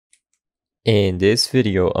In this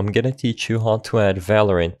video, I'm gonna teach you how to add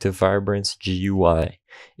Valorant to VibranceGUI.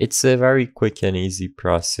 It's a very quick and easy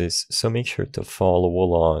process, so make sure to follow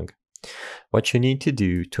along. What you need to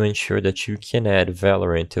do to ensure that you can add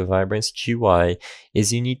Valorant to VibranceGUI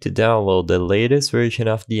is you need to download the latest version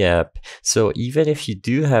of the app. So even if you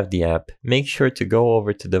do have the app, make sure to go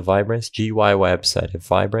over to the VibranceGUI website at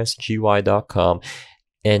VibranceGUI.com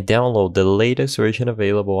and download the latest version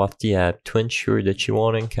available of the app to ensure that you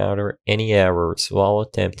won't encounter any errors while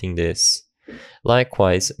attempting this.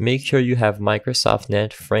 Likewise, make sure you have Microsoft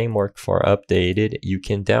Net Framework for updated. You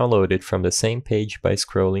can download it from the same page by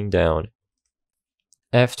scrolling down.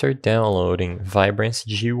 After downloading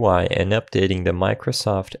VibranceGUI and updating the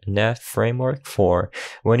Microsoft Net Framework 4,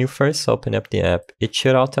 when you first open up the app, it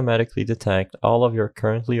should automatically detect all of your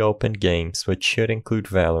currently open games, which should include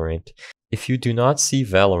Valorant. If you do not see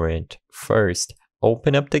Valorant, first,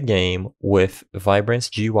 open up the game with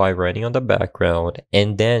VibranceGUI running on the background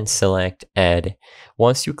and then select Add.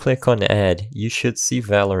 Once you click on Add, you should see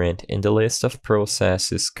Valorant in the list of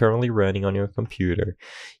processes currently running on your computer.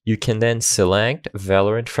 You can then select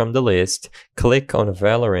Valorant from the list, click on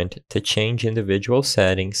Valorant to change individual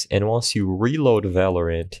settings, and once you reload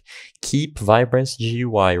Valorant, keep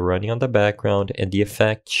VibranceGUI running on the background and the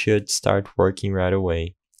effect should start working right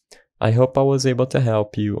away. I hope I was able to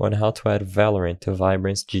help you on how to add Valorant to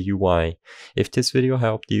VibranceGUI. If this video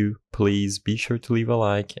helped you, please be sure to leave a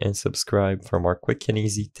like and subscribe for more quick and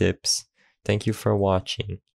easy tips. Thank you for watching.